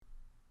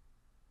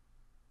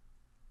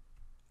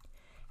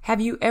Have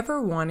you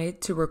ever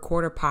wanted to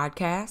record a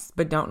podcast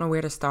but don't know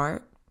where to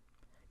start?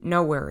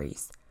 No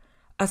worries.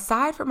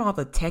 Aside from all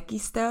the techie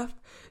stuff,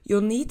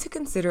 you'll need to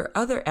consider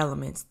other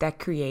elements that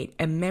create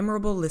a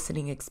memorable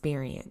listening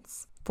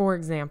experience. For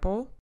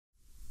example,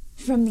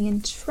 from the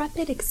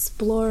intrepid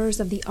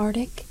explorers of the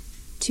Arctic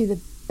to the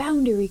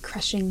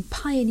boundary-crushing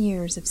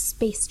pioneers of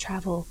space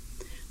travel,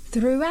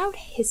 throughout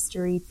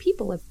history,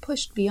 people have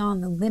pushed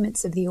beyond the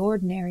limits of the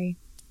ordinary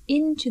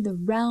into the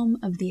realm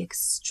of the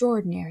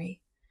extraordinary.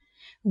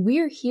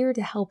 We're here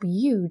to help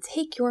you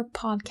take your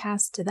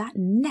podcast to that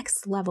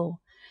next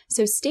level,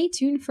 so stay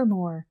tuned for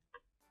more.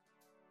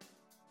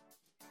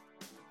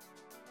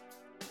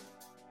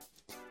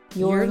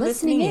 You're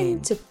listening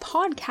in to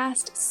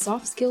Podcast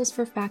Soft Skills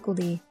for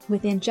Faculty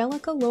with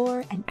Angelica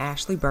Lohr and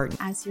Ashley Burton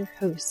as your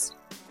host.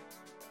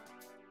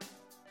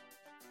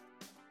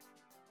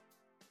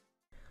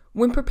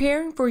 When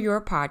preparing for your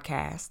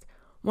podcast,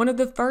 one of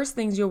the first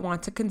things you'll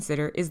want to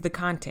consider is the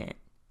content.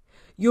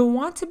 You'll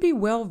want to be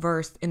well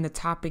versed in the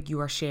topic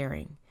you are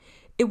sharing.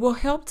 It will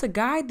help to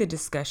guide the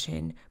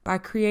discussion by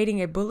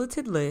creating a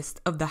bulleted list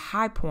of the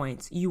high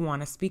points you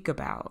want to speak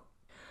about.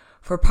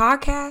 For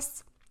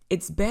podcasts,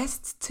 it's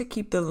best to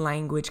keep the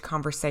language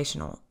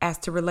conversational as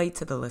to relate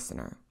to the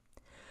listener.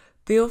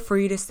 Feel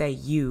free to say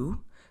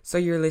you so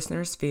your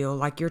listeners feel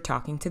like you're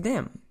talking to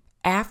them.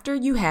 After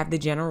you have the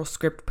general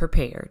script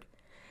prepared,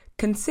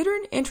 consider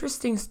an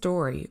interesting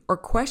story or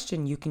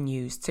question you can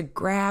use to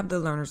grab the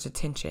learner's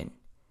attention.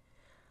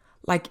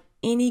 Like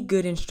any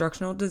good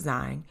instructional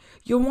design,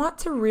 you'll want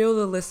to reel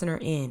the listener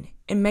in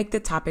and make the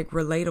topic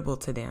relatable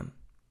to them.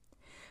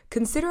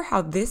 Consider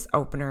how this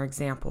opener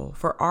example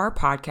for our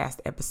podcast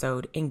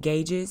episode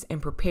engages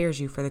and prepares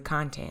you for the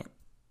content.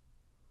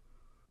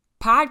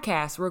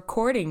 Podcast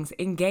recordings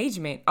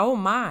engagement, oh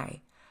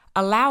my!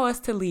 Allow us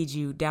to lead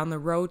you down the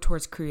road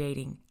towards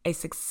creating a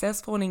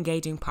successful and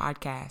engaging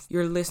podcast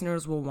your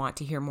listeners will want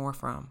to hear more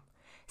from.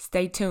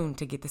 Stay tuned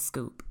to get the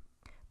scoop.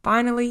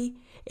 Finally,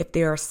 if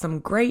there are some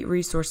great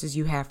resources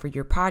you have for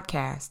your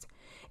podcast,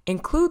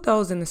 include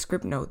those in the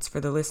script notes for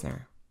the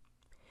listener.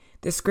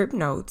 The script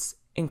notes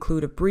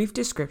include a brief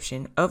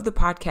description of the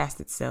podcast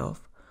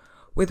itself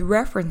with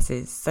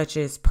references such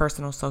as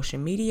personal social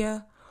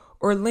media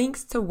or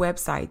links to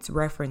websites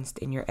referenced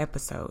in your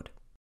episode.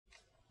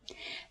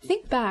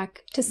 Think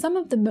back to some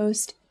of the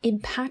most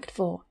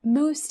impactful,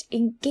 most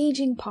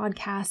engaging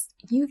podcasts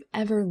you've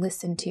ever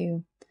listened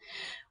to.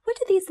 What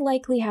do these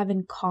likely have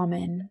in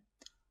common?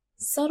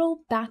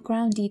 Subtle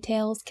background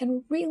details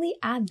can really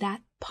add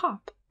that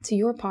pop to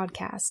your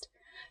podcast.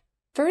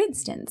 For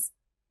instance,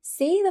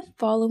 say the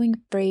following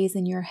phrase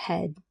in your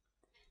head.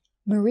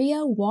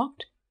 Maria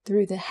walked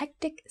through the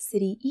hectic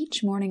city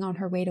each morning on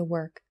her way to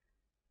work.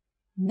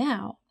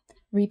 Now,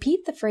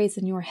 repeat the phrase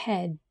in your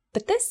head,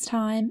 but this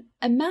time,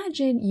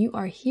 imagine you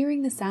are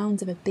hearing the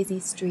sounds of a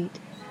busy street.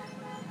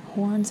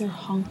 Horns are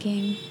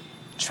honking,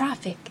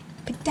 traffic,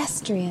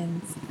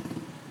 pedestrians.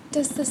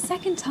 Does the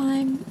second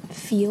time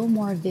feel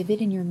more vivid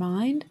in your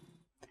mind?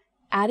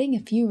 Adding a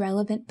few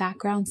relevant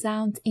background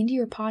sounds into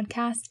your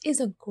podcast is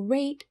a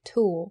great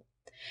tool.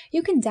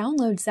 You can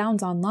download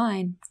sounds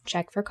online,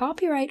 check for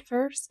copyright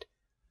first,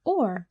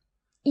 or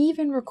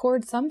even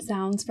record some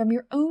sounds from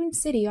your own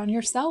city on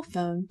your cell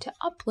phone to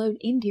upload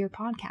into your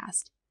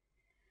podcast.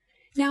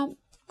 Now,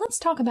 let's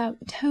talk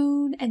about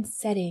tone and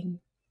setting.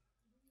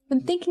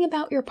 When thinking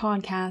about your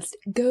podcast,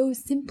 go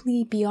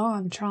simply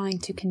beyond trying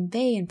to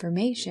convey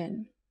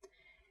information.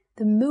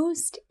 The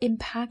most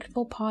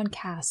impactful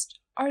podcasts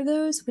are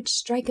those which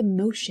strike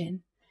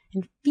emotion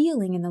and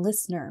feeling in the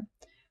listener,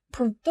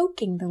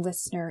 provoking the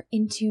listener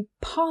into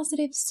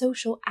positive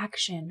social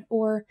action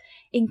or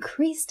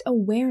increased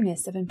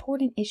awareness of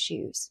important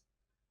issues.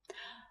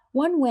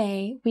 One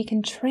way we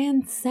can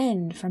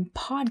transcend from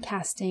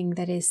podcasting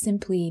that is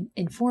simply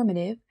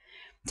informative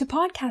to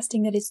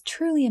podcasting that is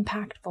truly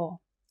impactful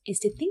is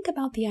to think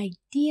about the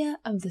idea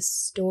of the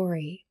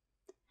story.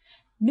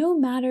 No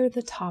matter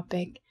the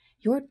topic,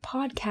 your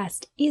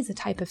podcast is a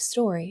type of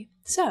story.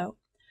 So,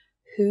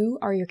 who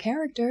are your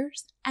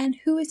characters and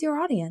who is your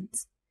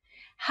audience?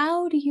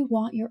 How do you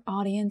want your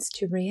audience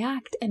to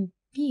react and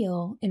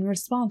feel in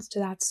response to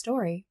that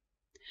story?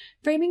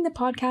 Framing the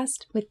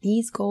podcast with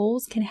these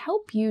goals can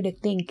help you to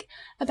think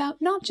about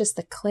not just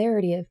the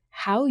clarity of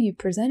how you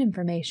present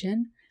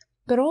information,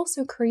 but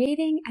also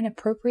creating an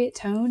appropriate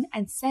tone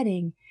and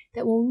setting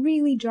that will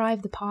really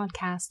drive the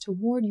podcast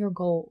toward your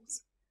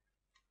goals.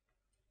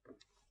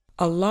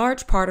 A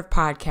large part of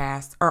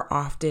podcasts are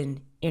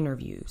often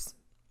interviews.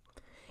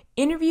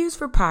 Interviews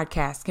for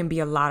podcasts can be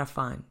a lot of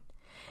fun.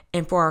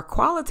 And for our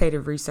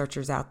qualitative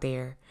researchers out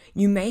there,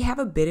 you may have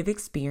a bit of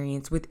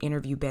experience with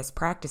interview best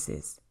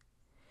practices.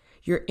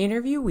 Your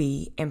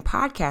interviewee and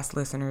podcast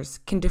listeners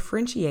can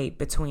differentiate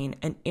between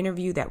an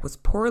interview that was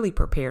poorly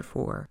prepared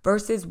for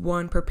versus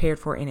one prepared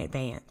for in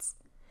advance.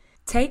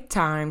 Take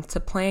time to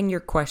plan your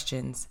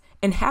questions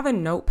and have a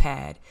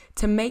notepad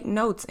to make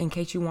notes in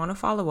case you want to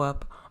follow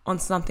up on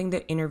something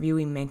the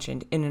interviewee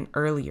mentioned in an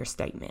earlier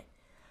statement.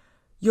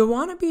 You'll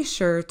want to be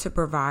sure to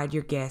provide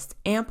your guests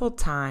ample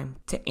time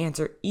to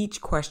answer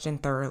each question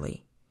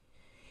thoroughly.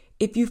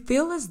 If you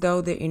feel as though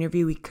the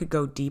interviewee could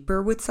go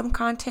deeper with some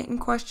content and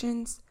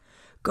questions,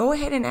 go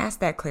ahead and ask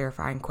that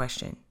clarifying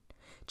question.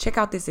 Check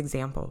out this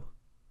example.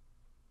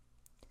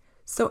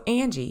 So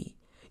Angie,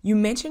 you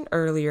mentioned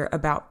earlier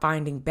about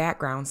finding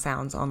background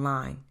sounds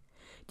online.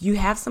 Do you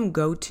have some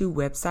go-to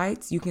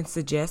websites you can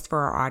suggest for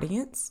our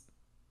audience?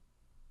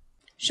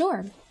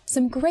 Sure.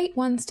 Some great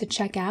ones to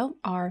check out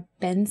are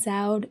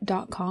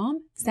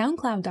bensound.com,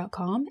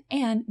 soundcloud.com,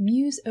 and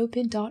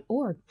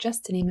museopen.org,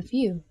 just to name a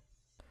few.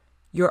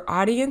 Your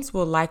audience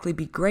will likely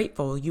be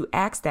grateful you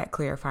asked that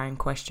clarifying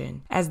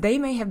question, as they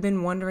may have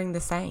been wondering the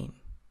same.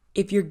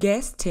 If your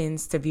guest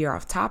tends to veer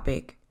off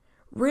topic,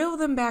 reel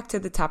them back to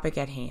the topic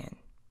at hand.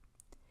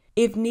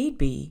 If need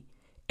be,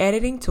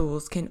 editing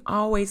tools can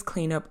always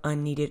clean up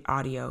unneeded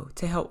audio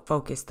to help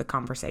focus the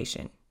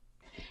conversation.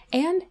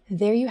 And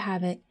there you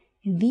have it.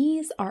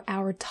 These are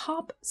our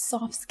top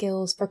soft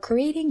skills for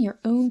creating your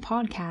own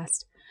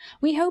podcast.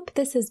 We hope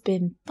this has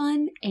been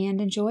fun and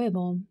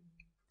enjoyable.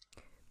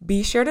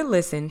 Be sure to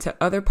listen to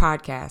other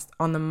podcasts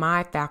on the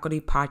My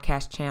Faculty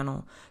podcast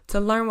channel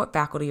to learn what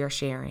faculty are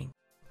sharing.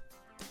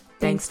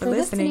 Thanks for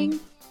listening.